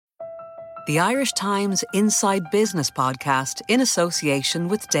The Irish Times Inside Business podcast in association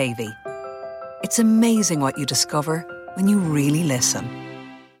with Davy. It's amazing what you discover when you really listen.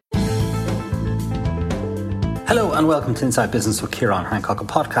 Hello and welcome to Inside Business with Ciarán Hancock, a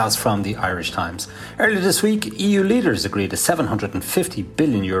podcast from the Irish Times. Earlier this week, EU leaders agreed a €750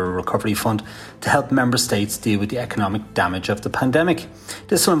 billion recovery fund to help member states deal with the economic damage of the pandemic.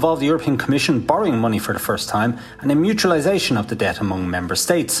 This will involve the European Commission borrowing money for the first time and a mutualisation of the debt among member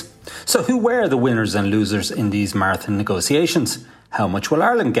states. So who were the winners and losers in these marathon negotiations? How much will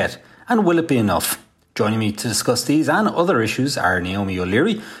Ireland get? And will it be enough? Joining me to discuss these and other issues are Naomi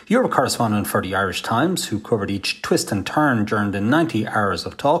O'Leary, Europe correspondent for the Irish Times, who covered each twist and turn during the 90 hours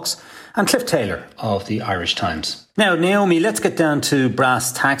of talks, and Cliff Taylor of the Irish Times. Now, Naomi, let's get down to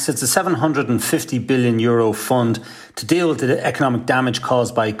brass tacks. It's a €750 billion fund to deal with the economic damage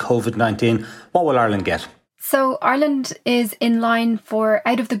caused by COVID-19. What will Ireland get? So Ireland is in line for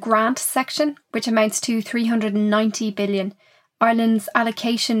out of the grant section, which amounts to 390 billion. Ireland's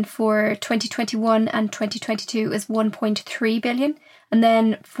allocation for 2021 and 2022 is 1.3 billion. And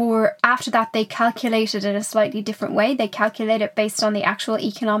then for after that, they calculate it in a slightly different way. They calculate it based on the actual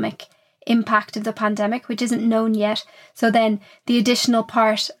economic impact of the pandemic, which isn't known yet. So then the additional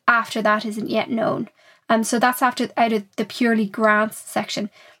part after that isn't yet known. So that's out of the purely grants section.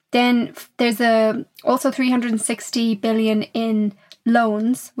 Then there's also 360 billion in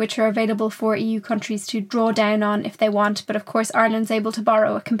loans, which are available for EU countries to draw down on if they want. But of course, Ireland's able to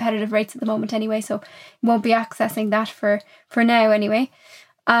borrow at competitive rates at the moment anyway, so won't be accessing that for now anyway.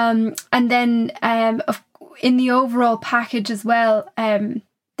 And then in the overall package as well,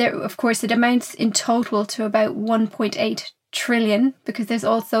 there, of course, it amounts in total to about 1.8 trillion, because there's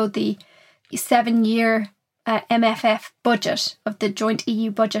also the 7-year MFF budget of the joint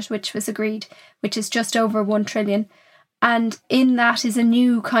EU budget, which was agreed, which is just over 1 trillion. And in that is a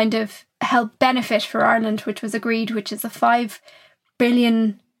new kind of help benefit for Ireland, which was agreed, which is a 5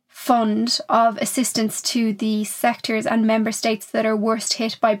 billion fund of assistance to the sectors and member states that are worst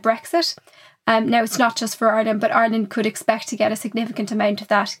hit by Brexit. Now, it's not just for Ireland, but Ireland could expect to get a significant amount of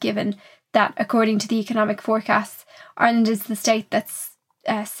that, given that, according to the economic forecasts, Ireland is the state that's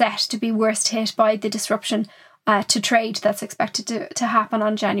set to be worst hit by the disruption to trade that's expected to happen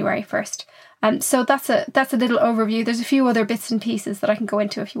on January 1st. So that's a little overview. There's a few other bits and pieces that I can go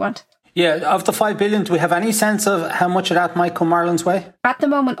into if you want. Yeah, of the 5 billion, do we have any sense of how much of that might come Ireland's way? At the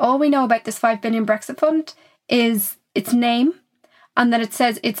moment, all we know about this 5 billion Brexit fund is its name, and that it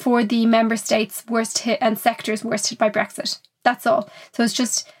says it's for the member states worst hit and sectors worst hit by Brexit. That's all. So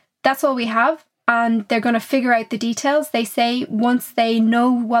that's all we have. And they're going to figure out the details, they say, once they know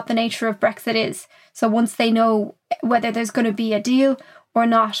what the nature of Brexit is. So once they know whether there's going to be a deal or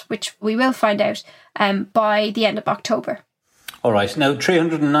not, which we will find out by the end of October. All right. Now,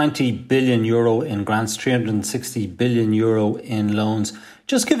 €390 billion in grants, €360 billion in loans.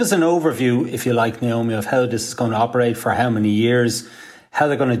 Just give us an overview, if you like, Naomi, of how this is going to operate, for how many years, how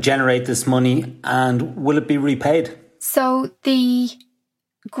they're going to generate this money, and will it be repaid? So the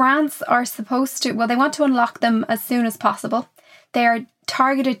grants are supposed to, they want to unlock them as soon as possible. They are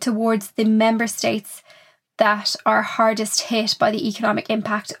targeted towards the member states that are hardest hit by the economic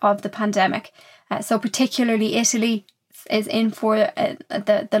impact of the pandemic. So particularly Italy is in for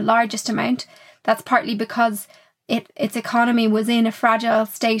the largest amount. That's partly because its economy was in a fragile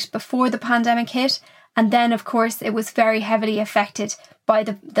state before the pandemic hit. And then, of course, it was very heavily affected by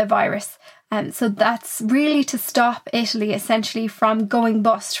the virus. So that's really to stop Italy essentially from going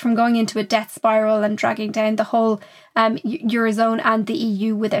bust, from going into a debt spiral and dragging down the whole Eurozone and the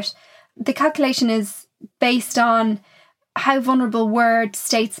EU with it. The calculation is based on how vulnerable were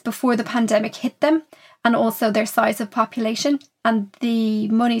states before the pandemic hit them, and also their size of population, and the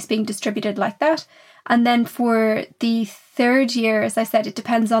money's being distributed like that. And then for the third year, as I said, it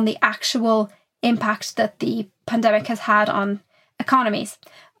depends on the actual impact that the pandemic has had on economies.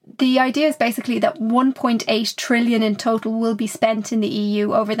 The idea is basically that 1.8 trillion in total will be spent in the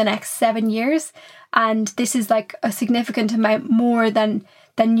EU over the next 7 years. And this is like a significant amount more than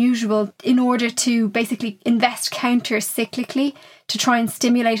usual in order to basically invest counter-cyclically to try and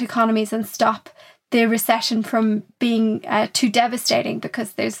stimulate economies and stop the recession from being too devastating,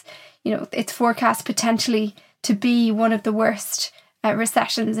 because there's, it's forecast potentially to be one of the worst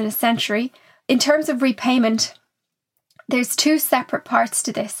recessions in a century. In terms of repayment, there's two separate parts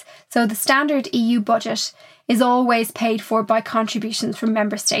to this. So the standard EU budget is always paid for by contributions from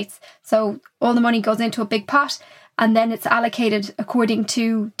member states. So all the money goes into a big pot, and then it's allocated according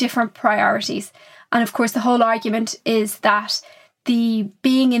to different priorities. And of course, the whole argument is that the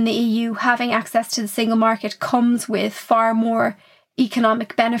being in the EU, having access to the single market, comes with far more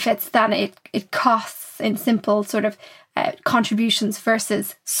economic benefits than it costs in simple sort of contributions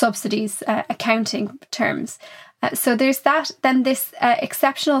versus subsidies accounting terms. So there's that. Then this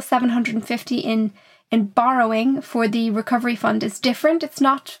exceptional 750 in borrowing for the recovery fund is different. It's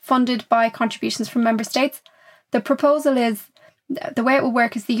not funded by contributions from member states. The proposal is, the way it will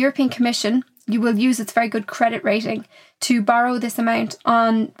work is the European Commission, you will use its very good credit rating to borrow this amount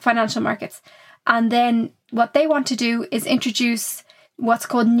on financial markets. And then what they want to do is introduce what's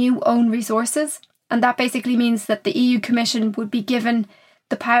called new own resources. And that basically means that the EU Commission would be given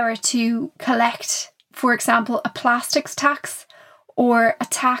the power to collect, for example, a plastics tax or a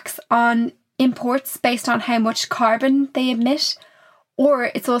tax on imports based on how much carbon they emit.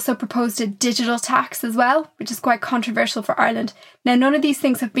 Or it's also proposed a digital tax as well, which is quite controversial for Ireland. Now, none of these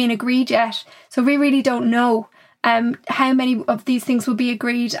things have been agreed yet, so we really don't know how many of these things will be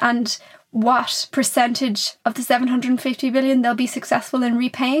agreed and what percentage of the 750 billion they'll be successful in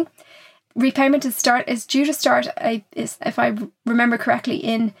repaying. Repayment is due to start, if I remember correctly,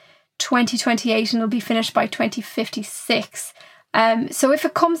 in 2028 and it'll be finished by 2056. So if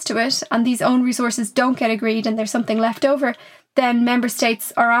it comes to it and these own resources don't get agreed and there's something left over, then member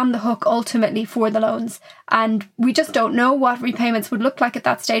states are on the hook ultimately for the loans. And we just don't know what repayments would look like at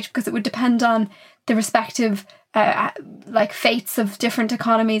that stage, because it would depend on the respective fates of different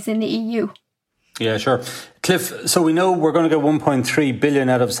economies in the EU. Yeah, sure. Cliff, so we know we're going to get 1.3 billion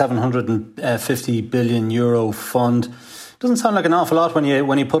out of 750 billion euro fund. Doesn't sound like an awful lot when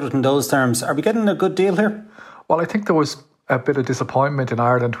you put it in those terms. Are we getting a good deal here? Well, I think there was a bit of disappointment in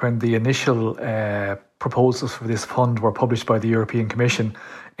Ireland when the initial proposals for this fund were published by the European Commission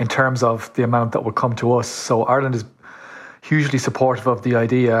in terms of the amount that would come to us. So Ireland is hugely supportive of the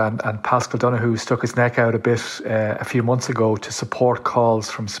idea, and Paschal Donohoe stuck his neck out a bit a few months ago to support calls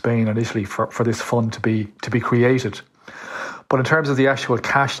from Spain and Italy for this fund to be created. But in terms of the actual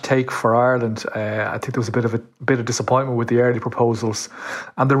cash take for Ireland, I think there was a bit of disappointment with the early proposals.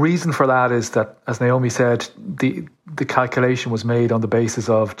 And the reason for that is that, as Naomi said, the calculation was made on the basis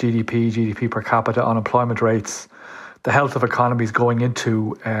of GDP per capita, unemployment rates, the health of economies going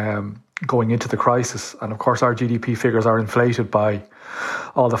into the crisis. And of course, our GDP figures are inflated by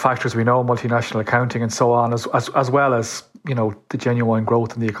all the factors we know, multinational accounting and so on, as well as, the genuine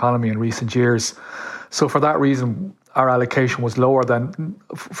growth in the economy in recent years. So for that reason, our allocation was lower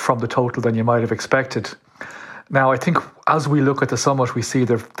from the total than you might have expected. Now, I think as we look at the summit, we see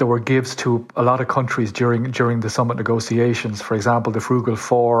there were gives to a lot of countries during the summit negotiations. For example, the Frugal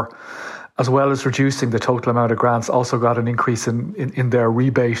Four, as well as reducing the total amount of grants, also got an increase in their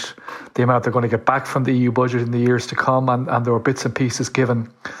rebate, the amount they're going to get back from the EU budget in the years to come. And there were bits and pieces given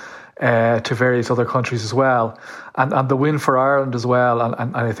to various other countries as well. And the win for Ireland as well,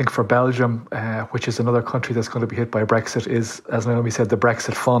 and I think for Belgium, which is another country that's going to be hit by Brexit, is, as Naomi said, the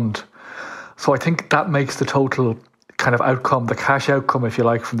Brexit fund. So I think that makes the total kind of outcome, the cash outcome, if you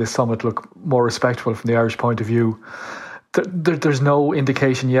like, from this summit look more respectable from the Irish point of view. There's no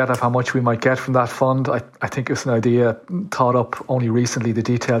indication yet of how much we might get from that fund. I think it's an idea thought up only recently. The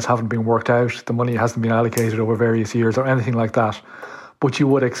details haven't been worked out. The money hasn't been allocated over various years or anything like that. But you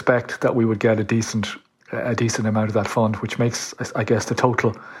would expect that we would get a decent amount of that fund, which makes, I guess, the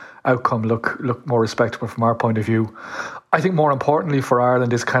total outcome look more respectable from our point of view. I think more importantly for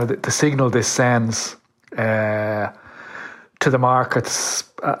Ireland is kind of the signal this sends to the markets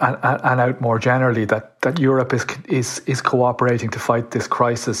and out more generally that Europe is cooperating to fight this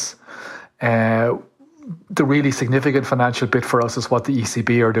crisis. The really significant financial bit for us is what the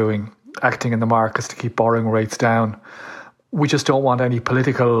ECB are doing, acting in the markets to keep borrowing rates down. We just don't want any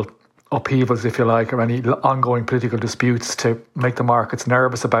political upheavals, if you like, or any ongoing political disputes to make the markets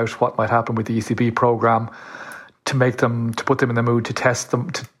nervous about what might happen with the ECB programme, to put them in the mood to test the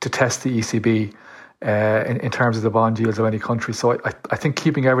ECB in terms of the bond yields of any country. So I think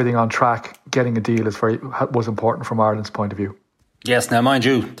keeping everything on track, getting a deal was important from Ireland's point of view. Yes, now mind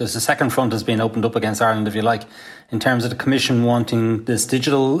you, there's a second front has been opened up against Ireland, if you like, in terms of the Commission wanting this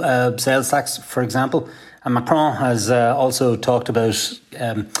digital sales tax, for example. And Macron has also talked about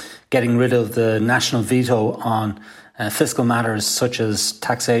getting rid of the national veto on fiscal matters such as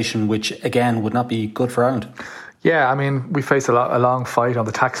taxation, which again would not be good for Ireland. Yeah, I mean, we face a long fight on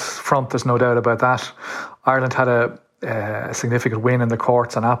the tax front, there's no doubt about that. Ireland had a significant win in the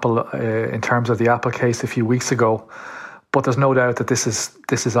courts on Apple in terms of the Apple case a few weeks ago. But there's no doubt that this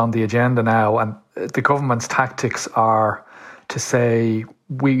is on the agenda now. And the government's tactics are to say,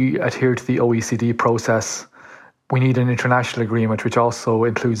 we adhere to the OECD process. We need an international agreement, which also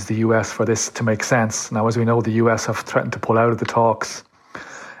includes the US for this to make sense. Now, as we know, the US have threatened to pull out of the talks.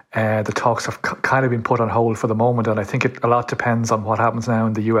 The talks have kind of been put on hold for the moment, and I think a lot depends on what happens now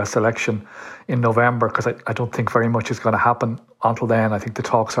in the US election in November, because I don't think very much is going to happen until then. I think the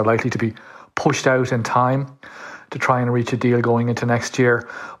talks are likely to be pushed out in time to try and reach a deal going into next year.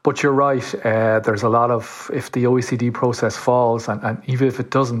 But you're right, there's a lot of, if the OECD process falls, and even if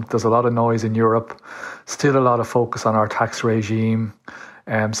it doesn't, there's a lot of noise in Europe, still a lot of focus on our tax regime,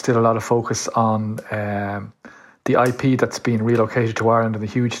 still a lot of focus on the IP that's been relocated to Ireland and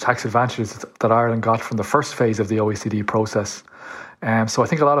the huge tax advantages that Ireland got from the first phase of the OECD process. So I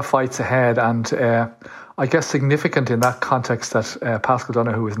think a lot of fights ahead, and I guess significant in that context that Paschal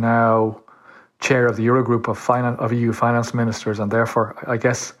Donohoe is now chair of the Eurogroup of EU finance ministers, and therefore, I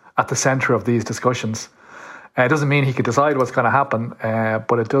guess, at the centre of these discussions. It doesn't mean he could decide what's going to happen,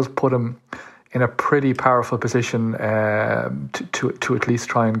 but it does put him in a pretty powerful position to at least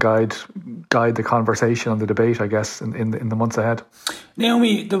try and guide the conversation and the debate, I guess, in the months ahead.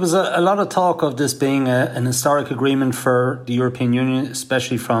 Naomi, there was a lot of talk of this being an historic agreement for the European Union,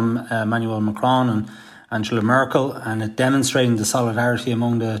 especially from Emmanuel Macron and Angela Merkel, and it demonstrating the solidarity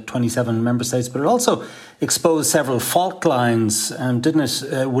among the 27 member states, but it also exposed several fault lines, didn't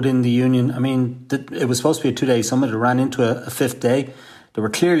it, within the Union? I mean, it was supposed to be a 2-day summit. It ran into a fifth day. There were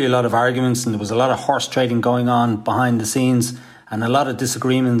clearly a lot of arguments, and there was a lot of horse trading going on behind the scenes, and a lot of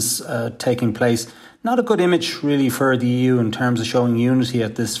disagreements taking place. Not a good image, really, for the EU in terms of showing unity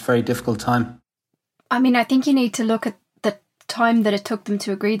at this very difficult time. I mean, I think you need to look at the time that it took them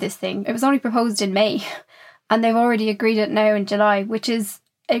to agree this thing. It was only proposed in May, and they've already agreed it now in July, which is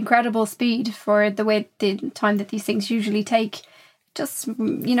incredible speed for the time that these things usually take. Just,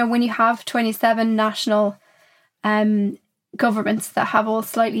 when you have 27 national governments that have all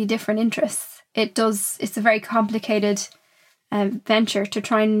slightly different interests, it's a very complicated venture to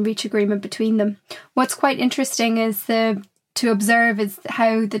try and reach agreement between them. What's quite interesting is to observe is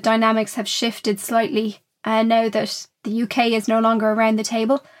how the dynamics have shifted slightly now that the UK is no longer around the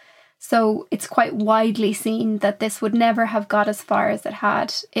table. So it's quite widely seen that this would never have got as far as it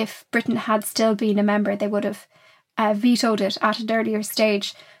had. If Britain had still been a member, they would have vetoed it at an earlier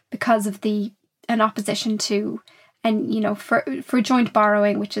stage because of an opposition to, and for joint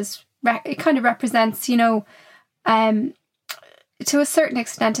borrowing, which is it kind of represents to a certain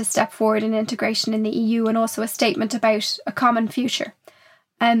extent a step forward in integration in the EU, and also a statement about a common future.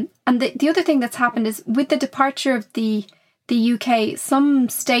 And the other thing that's happened is with the departure of the UK, some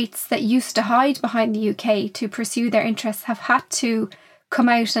states that used to hide behind the UK to pursue their interests have had to come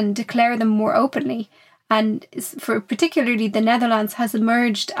out and declare them more openly. And for particularly the Netherlands has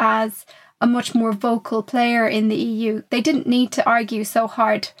emerged as a much more vocal player in the EU. They didn't need to argue so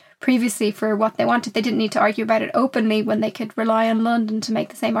hard previously for what they wanted. They didn't need to argue about it openly when they could rely on London to make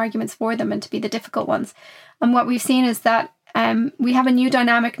the same arguments for them and to be the difficult ones. And what we've seen is that we have a new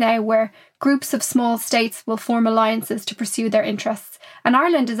dynamic now where groups of small states will form alliances to pursue their interests. And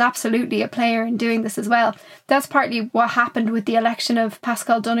Ireland is absolutely a player in doing this as well. That's partly what happened with the election of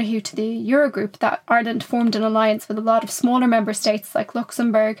Paschal Donohoe to the Eurogroup, that Ireland formed an alliance with a lot of smaller member states like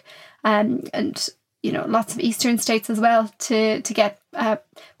Luxembourg and lots of eastern states as well to get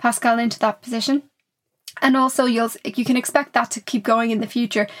Paschal into that position. And also you can expect that to keep going in the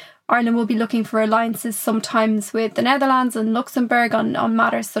future. Ireland will be looking for alliances sometimes with the Netherlands and Luxembourg on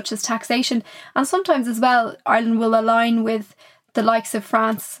matters such as taxation. And sometimes as well, Ireland will align with the likes of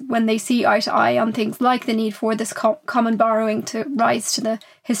France when they see eye to eye on things like the need for this common borrowing to rise to the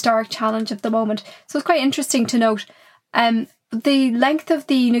historic challenge of the moment. So it's quite interesting to note. The length of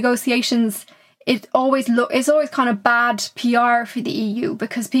the negotiations, it's always kind of bad PR for the EU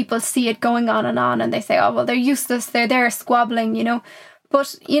because people see it going on and they say, oh, well, they're useless. They're there squabbling,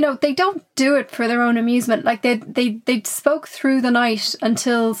 But, they don't do it for their own amusement. Like they spoke through the night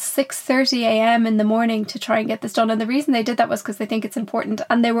until 6:30 a.m. in the morning to try and get this done. And the reason they did that was because they think it's important.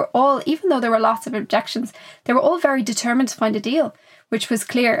 And they were all, even though there were lots of objections, they were all very determined to find a deal, which was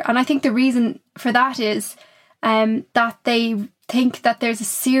clear. And I think the reason for that is that they think that there's a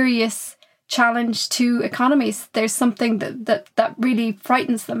serious challenge to economies. There's something that really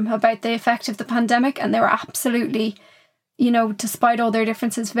frightens them about the effect of the pandemic. And they were absolutely, despite all their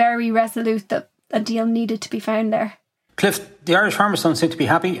differences, very resolute that a deal needed to be found there. Cliff, the Irish farmers don't seem to be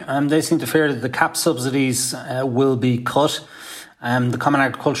happy. They seem to fear that the CAP subsidies will be cut. The Common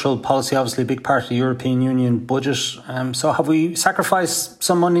Agricultural Policy, obviously a big part of the European Union budget. So have we sacrificed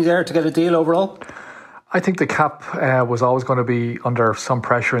some money there to get a deal overall? I think the CAP was always going to be under some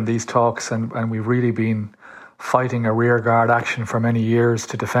pressure in these talks, and we've really been fighting a rearguard action for many years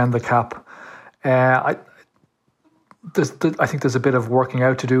to defend the CAP. I think there's a bit of working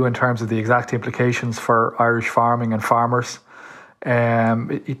out to do in terms of the exact implications for Irish farming and farmers.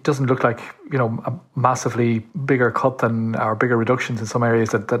 It doesn't look like, a massively bigger cut or bigger reductions in some areas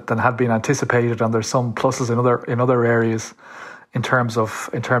than had been anticipated, and there's some pluses in other areas in terms of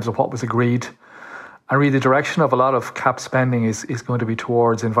what was agreed. And really, the direction of a lot of CAP spending is going to be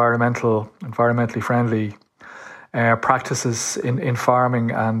towards environmentally friendly practices in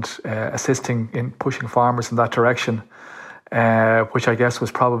farming and assisting in pushing farmers in that direction, which I guess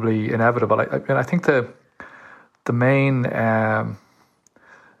was probably inevitable. I think the main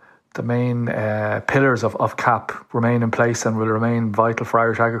pillars of CAP remain in place and will remain vital for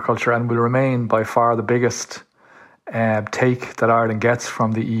Irish agriculture, and will remain by far the biggest take that Ireland gets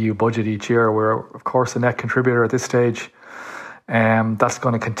from the EU budget each year. We're, of course, a net contributor at this stage. That's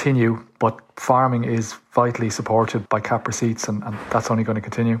going to continue, but farming is vitally supported by CAP receipts, and that's only going to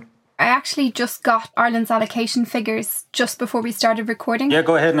continue. I actually just got Ireland's allocation figures just before we started recording. Yeah,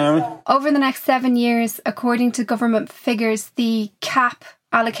 go ahead, Naomi. Over the next 7 years, according to government figures, the CAP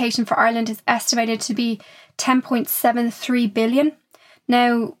allocation for Ireland is estimated to be 10.73 billion.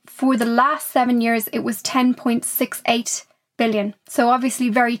 Now, for the last 7 years, it was 10.68 billion. So obviously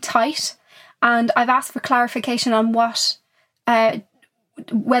very tight. And I've asked for clarification on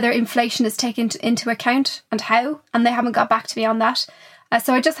whether inflation is taken into account and how, and they haven't got back to me on that.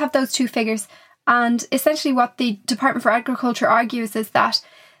 So I just have those two figures. And essentially what the Department for Agriculture argues is that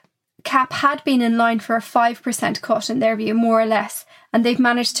CAP had been in line for a 5% cut in their view, more or less. And they've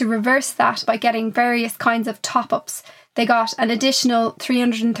managed to reverse that by getting various kinds of top-ups. They got an additional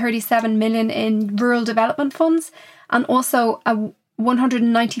 337 million in rural development funds, and also a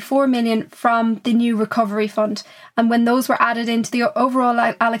 194 million from the new recovery fund. And when those were added into the overall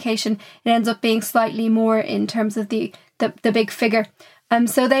allocation, it ends up being slightly more in terms of the big figure.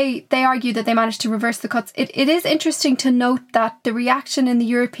 So they argue that they managed to reverse the cuts. It is interesting to note that the reaction in the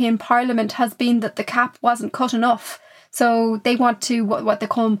European Parliament has been that the CAP wasn't cut enough. So they want to, what they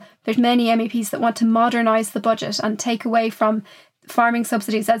call, there's many MEPs that want to modernise the budget and take away from farming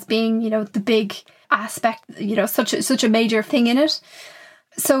subsidies as being, the big aspect, such a major thing in it.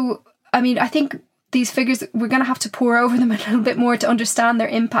 So, I think these figures, we're going to have to pore over them a little bit more to understand their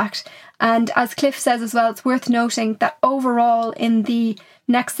impact. And as Cliff says as well, it's worth noting that overall in the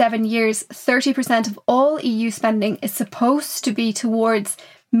next 7 years, 30% of all EU spending is supposed to be towards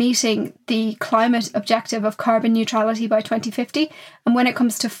meeting the climate objective of carbon neutrality by 2050. And when it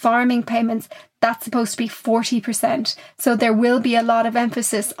comes to farming payments, that's supposed to be 40%. So there will be a lot of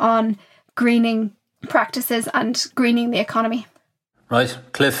emphasis on greening practices and greening the economy. Right.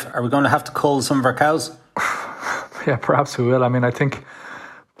 Cliff, are we going to have to cull some of our cows? Yeah, perhaps we will. I think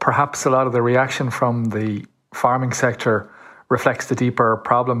perhaps a lot of the reaction from the farming sector reflects the deeper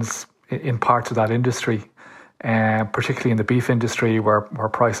problems in parts of that industry. Particularly in the beef industry where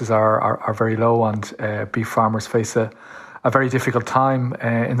prices are very low, and beef farmers face a very difficult time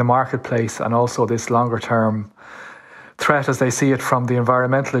in the marketplace, and also this longer term threat as they see it from the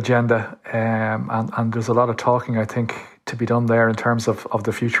environmental agenda. And there's a lot of talking, I think, to be done there in terms of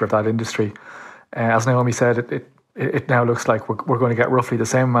the future of that industry. As Naomi said, it now looks like we're going to get roughly the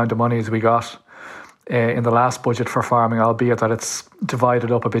same amount of money as we got in the last budget for farming, albeit that it's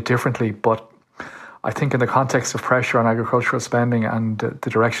divided up a bit differently. But I think in the context of pressure on agricultural spending and the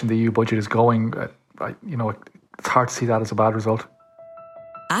direction the EU budget is going, it's hard to see that as a bad result.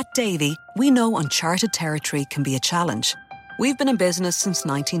 At Davy, we know uncharted territory can be a challenge. We've been in business since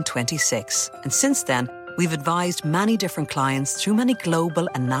 1926, and since then, we've advised many different clients through many global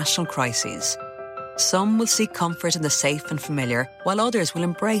and national crises. Some will seek comfort in the safe and familiar, while others will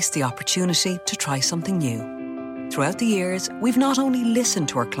embrace the opportunity to try something new. Throughout the years, we've not only listened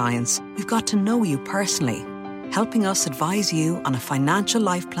to our clients, we've got to know you personally, helping us advise you on a financial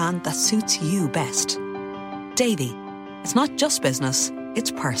life plan that suits you best. Davy, it's not just business,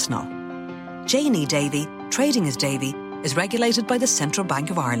 it's personal. J&E Davy, trading as Davy, is regulated by the Central Bank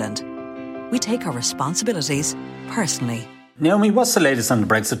of Ireland. We take our responsibilities personally. Naomi, what's the latest on the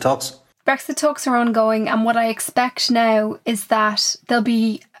Brexit talks? Brexit talks are ongoing, and what I expect now is that there'll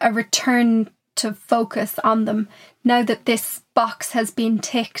be a return to focus on them. Now that this box has been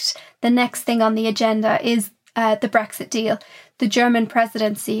ticked, the next thing on the agenda is the Brexit deal. The German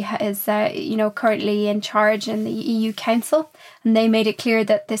presidency is, currently in charge in the EU Council, and they made it clear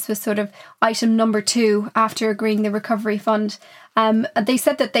that this was sort of item number 2 after agreeing the recovery fund. They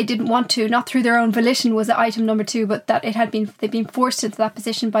said that they didn't want to, not through their own volition was it item number 2, but that they'd been forced into that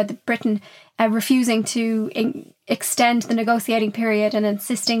position by Britain refusing to extend the negotiating period and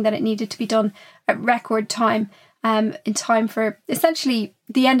insisting that it needed to be done at record time. In time for essentially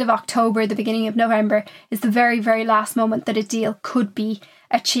the end of October, the beginning of November is the very, very last moment that a deal could be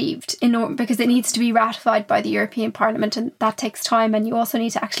achieved because it needs to be ratified by the European Parliament, and that takes time, and you also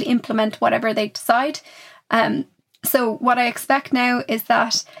need to actually implement whatever they decide. So what I expect now is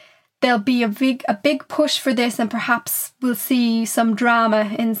that there'll be a big push for this, and perhaps we'll see some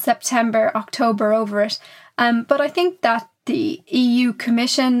drama in September, October over it. But I think that the EU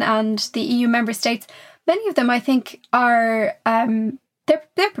Commission and the EU member states, many of them, I think, are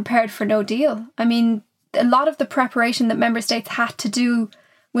they're prepared for no deal. I mean, a lot of the preparation that member states had to do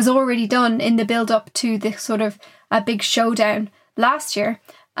was already done in the build-up to the sort of a big showdown last year.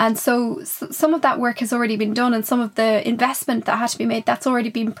 And so some of that work has already been done, and some of the investment that had to be made, that's already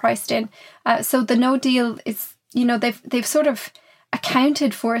been priced in. So the no deal is, they've sort of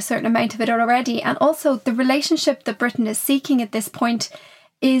accounted for a certain amount of it already. And also the relationship that Britain is seeking at this point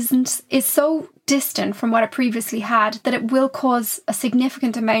is so distant from what it previously had that it will cause a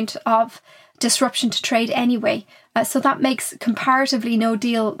significant amount of disruption to trade anyway. So that makes comparatively no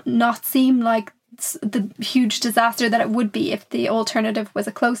deal not seem like the huge disaster that it would be if the alternative was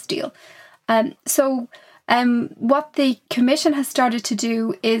a close deal. So what the Commission has started to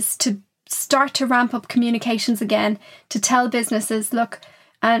do is to start to ramp up communications again, to tell businesses, look,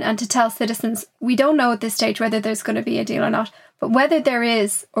 and to tell citizens, we don't know at this stage whether there's going to be a deal or not, but whether there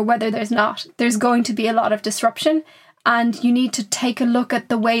is or whether there's not, there's going to be a lot of disruption. And you need to take a look at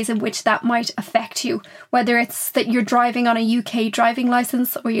the ways in which that might affect you, whether it's that you're driving on a UK driving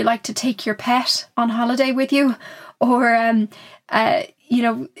licence, or you like to take your pet on holiday with you, or,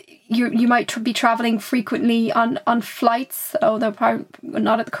 you might be travelling frequently on flights, although probably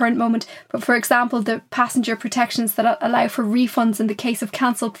not at the current moment. But for example, the passenger protections that allow for refunds in the case of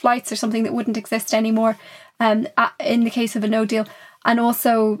cancelled flights are something that wouldn't exist anymore in the case of a no deal. And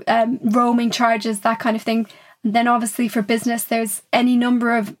also roaming charges, that kind of thing. And then obviously for business, there's any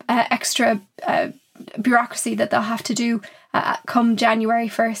number of extra bureaucracy that they'll have to do come January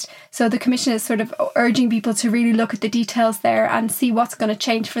 1st. So the Commission is sort of urging people to really look at the details there and see what's going to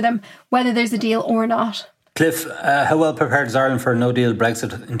change for them, whether there's a deal or not. Cliff, how well prepared is Ireland for a no-deal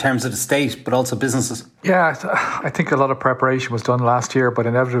Brexit in terms of the state, but also businesses? Yeah, I think a lot of preparation was done last year, but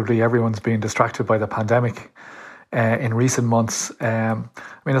inevitably everyone's been distracted by the pandemic in recent months.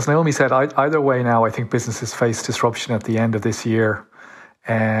 As Naomi said, either way now, I think businesses face disruption at the end of this year.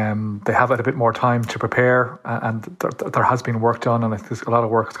 They have had a bit more time to prepare, and there has been work done, and I think a lot of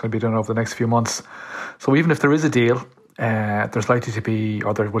work is going to be done over the next few months. So even if there is a deal, there's likely to be,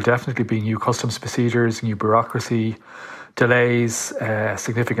 or there will definitely be, new customs procedures, new bureaucracy, delays,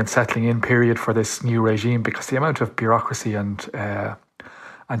 significant settling in period for this new regime, because the amount of bureaucracy and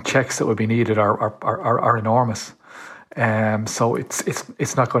checks that would be needed are enormous. So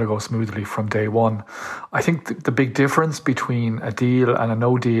it's not going to go smoothly from day one. I think the big difference between a deal and a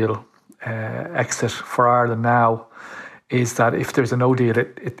no deal exit for Ireland now is that if there's a no deal,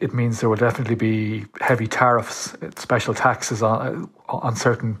 it means there will definitely be heavy tariffs, special taxes on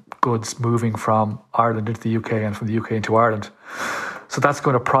certain goods moving from Ireland into the UK and from the UK into Ireland. So that's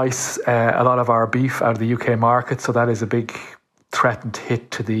going to price a lot of our beef out of the UK market. So that is a big threatened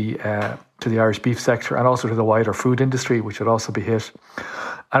hit to the Irish beef sector, and also to the wider food industry, which would also be hit.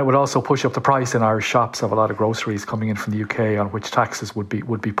 And it would also push up the price in Irish shops of a lot of groceries coming in from the UK, on which taxes would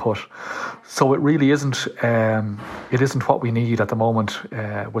be put. So it really isn't what we need at the moment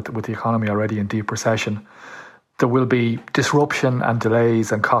with the economy already in deep recession. There will be disruption and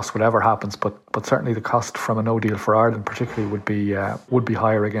delays and costs, whatever happens, but certainly the cost from a no deal for Ireland particularly would be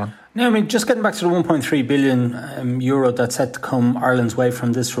higher again. Now, just getting back to the 1.3 billion euro that's set to come Ireland's way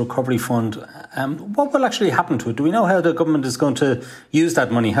from this recovery fund, what will actually happen to it? Do we know how the government is going to use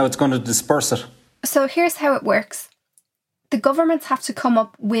that money, how it's going to disperse it? So here's how it works. The governments have to come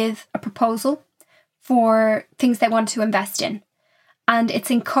up with a proposal for things they want to invest in. And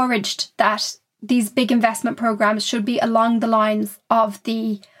it's encouraged that these big investment programs should be along the lines of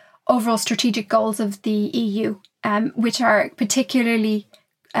the overall strategic goals of the EU, which are particularly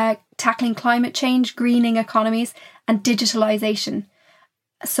tackling climate change, greening economies, and digitalisation.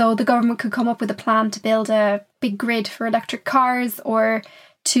 So the government could come up with a plan to build a big grid for electric cars, or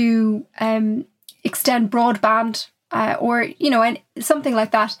to extend broadband, or something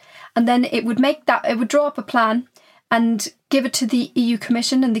like that. And then it would draw up a plan and give it to the EU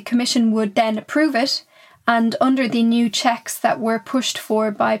Commission, and the Commission would then approve it. And under the new checks that were pushed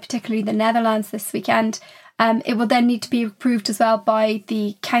for by particularly the Netherlands this weekend, it will then need to be approved as well by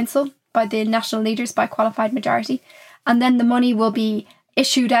the Council, by the national leaders, by qualified majority. And then the money will be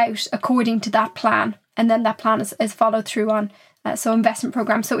issued out according to that plan. And then that plan is followed through on investment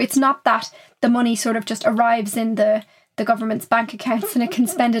programmes. So it's not that the money sort of just arrives in the government's bank accounts and it can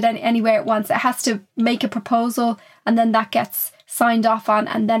spend it anywhere it wants. It has to make a proposal, and then that gets signed off on,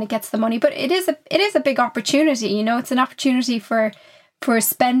 and then it gets the money. But it is a big opportunity. You know, it's an opportunity for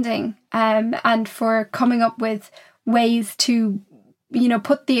spending and for coming up with ways to, you know,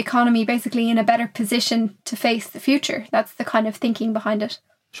 put the economy basically in a better position to face the future. That's the kind of thinking behind it.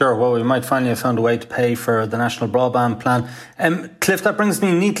 Sure, well, we might finally have found a way to pay for the National Broadband Plan. Cliff, that brings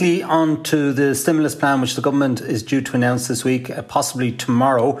me neatly on to the stimulus plan, which the government is due to announce this week, possibly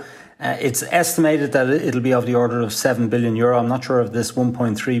tomorrow. It's estimated that it'll be of the order of €7 billion. I'm not sure if this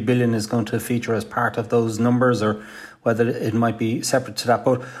 1.3 billion is going to feature as part of those numbers or whether it might be separate to that.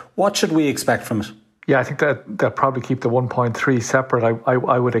 But what should we expect from it? Yeah, I think that they'll probably keep the 1.3 separate,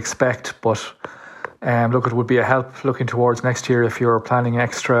 I would expect, but look, it would be a help looking towards next year if you're planning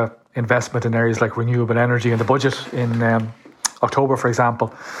extra investment in areas like renewable energy in the budget in October, for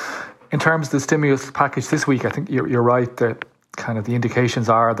example. In terms of the stimulus package this week, I think you're right that kind of the indications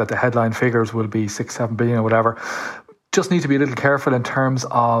are that the headline figures will be 6-7 billion or whatever. Just need to be a little careful in terms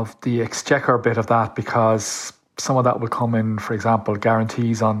of the exchequer bit of that, because some of that will come in, for example,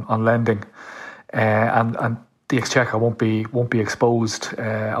 guarantees on lending, and the exchequer won't be exposed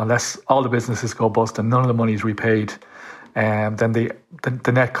unless all the businesses go bust and none of the money is repaid. Then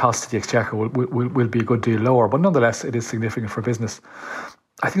the net cost to the exchequer will be a good deal lower, but nonetheless it is significant for business.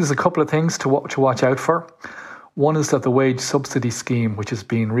 I think there's a couple of things to watch out for. One is that the wage subsidy scheme, which has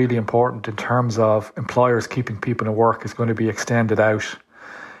been really important in terms of employers keeping people in work, is going to be extended out.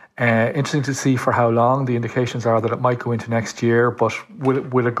 Interesting to see for how long. The indications are that it might go into next year, but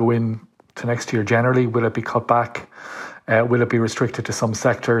will it go in to next year generally? Will it be cut back? Will it be restricted to some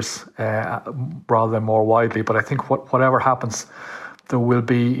sectors rather than more widely? But I think whatever happens, there will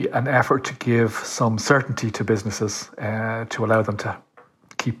be an effort to give some certainty to businesses to allow them to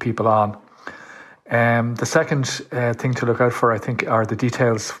keep people on. The second thing to look out for, I think, are the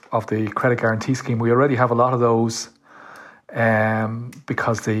details of the credit guarantee scheme. We already have a lot of those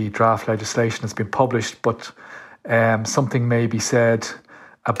because the draft legislation has been published, but something may be said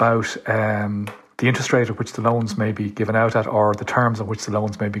about the interest rate at which the loans may be given out at, or the terms on which the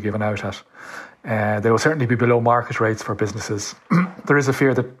loans may be given out at. They will certainly be below market rates for businesses. There is a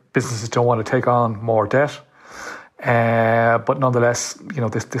fear that businesses don't want to take on more debt, but nonetheless, you know,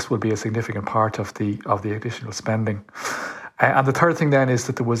 this will be a significant part of the additional spending. And the third thing then is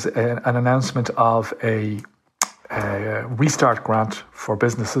that there was an announcement of a restart grant for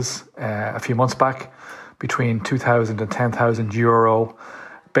businesses a few months back, between €2,000 and €10,000.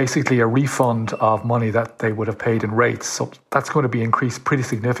 Basically a refund of money that they would have paid in rates. So that's going to be increased pretty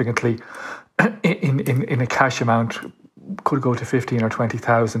significantly in a cash amount, could go to 15 or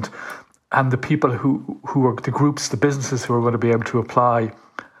 20,000. And the people who are the groups, the businesses who are going to be able to apply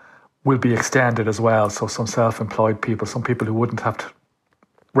will be extended as well. So some self-employed people, some people who wouldn't have to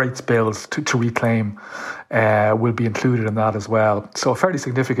rates bills to reclaim will be included in that as well. So a fairly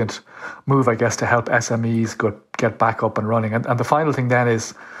significant move, I guess, to help SMEs get back up and running. And the final thing then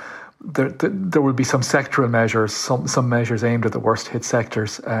is there will be some sectoral measures, some measures aimed at the worst hit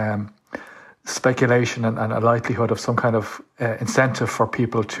sectors, speculation and a likelihood of some kind of incentive for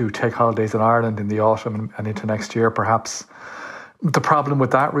people to take holidays in Ireland in the autumn and into next year, perhaps. The problem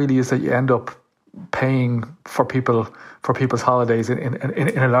with that really is that you end up paying for people's holidays.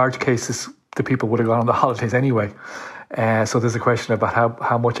 In a large cases, the people would have gone on the holidays anyway. So there's a question about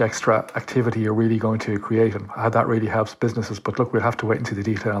how much extra activity you're really going to create and how that really helps businesses. But look, we'll have to wait and see the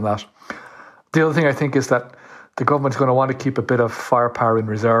detail on that. The other thing I think is that the government's going to want to keep a bit of firepower in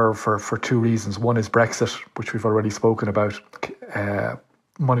reserve for two reasons. One is Brexit, which we've already spoken about.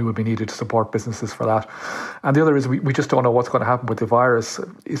 Money will be needed to support businesses for that. And the other is we just don't know what's going to happen with the virus.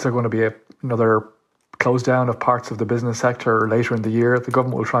 Is there going to be another close down of parts of the business sector later in the year? The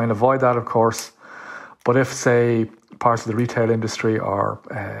government will try and avoid that, of course. But if, say, parts of the retail industry are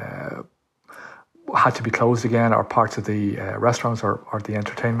had to be closed again, or parts of the restaurants or the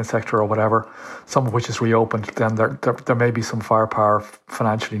entertainment sector or whatever, some of which is reopened, then there may be some firepower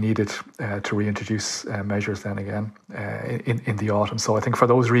financially needed to reintroduce measures then again in the autumn. So I think for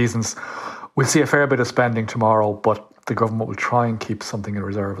those reasons, we'll see a fair bit of spending tomorrow, but the government will try and keep something in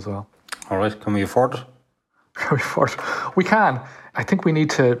reserve as well. All right, can we afford it? Can we afford it? We can. I think we need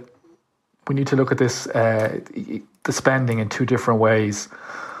to look at this, the spending in two different ways.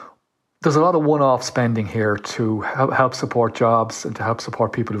 There's a lot of one-off spending here to help support jobs and to help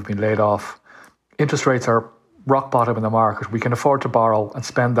support people who've been laid off. Interest rates are rock bottom in the market. We can afford to borrow and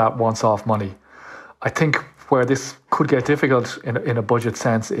spend that once-off money. I think where this could get difficult in a budget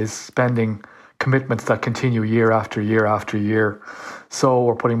sense is spending commitments that continue year after year after year. So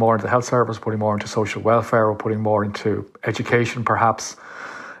we're putting more into the health service, putting more into social welfare, we're putting more into education perhaps.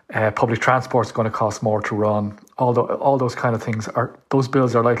 Public transport is going to cost more to run. All those kind of things those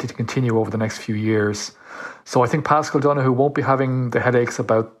bills are likely to continue over the next few years. So I think Paschal Donohoe won't be having the headaches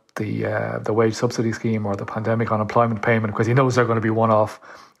about the wage subsidy scheme or the pandemic unemployment payment, because he knows they're going to be one-off.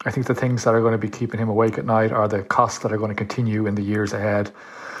 I think the things that are going to be keeping him awake at night are the costs that are going to continue in the years ahead,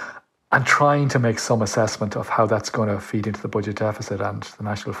 and trying to make some assessment of how that's going to feed into the budget deficit and the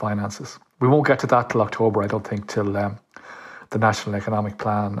national finances. We won't get to that till October, I don't think, till the National Economic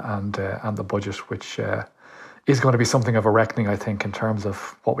Plan and the budget, which is going to be something of a reckoning, I think, in terms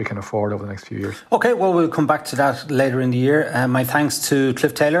of what we can afford over the next few years. OK, well, we'll come back to that later in the year. My thanks to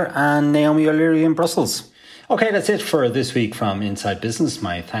Cliff Taylor and Naomi O'Leary in Brussels. OK, that's it for this week from Inside Business.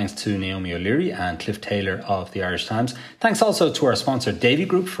 My thanks to Naomi O'Leary and Cliff Taylor of the Irish Times. Thanks also to our sponsor Davy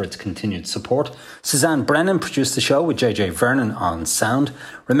Group for its continued support. Suzanne Brennan produced the show with JJ Vernon on sound.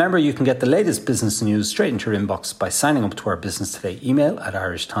 Remember, you can get the latest business news straight into your inbox by signing up to our Business Today email at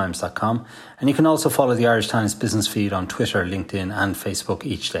irishtimes.com. And you can also follow the Irish Times business feed on Twitter, LinkedIn and Facebook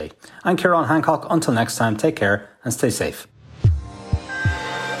each day. I'm Ciarán Hancock. Until next time, take care and stay safe.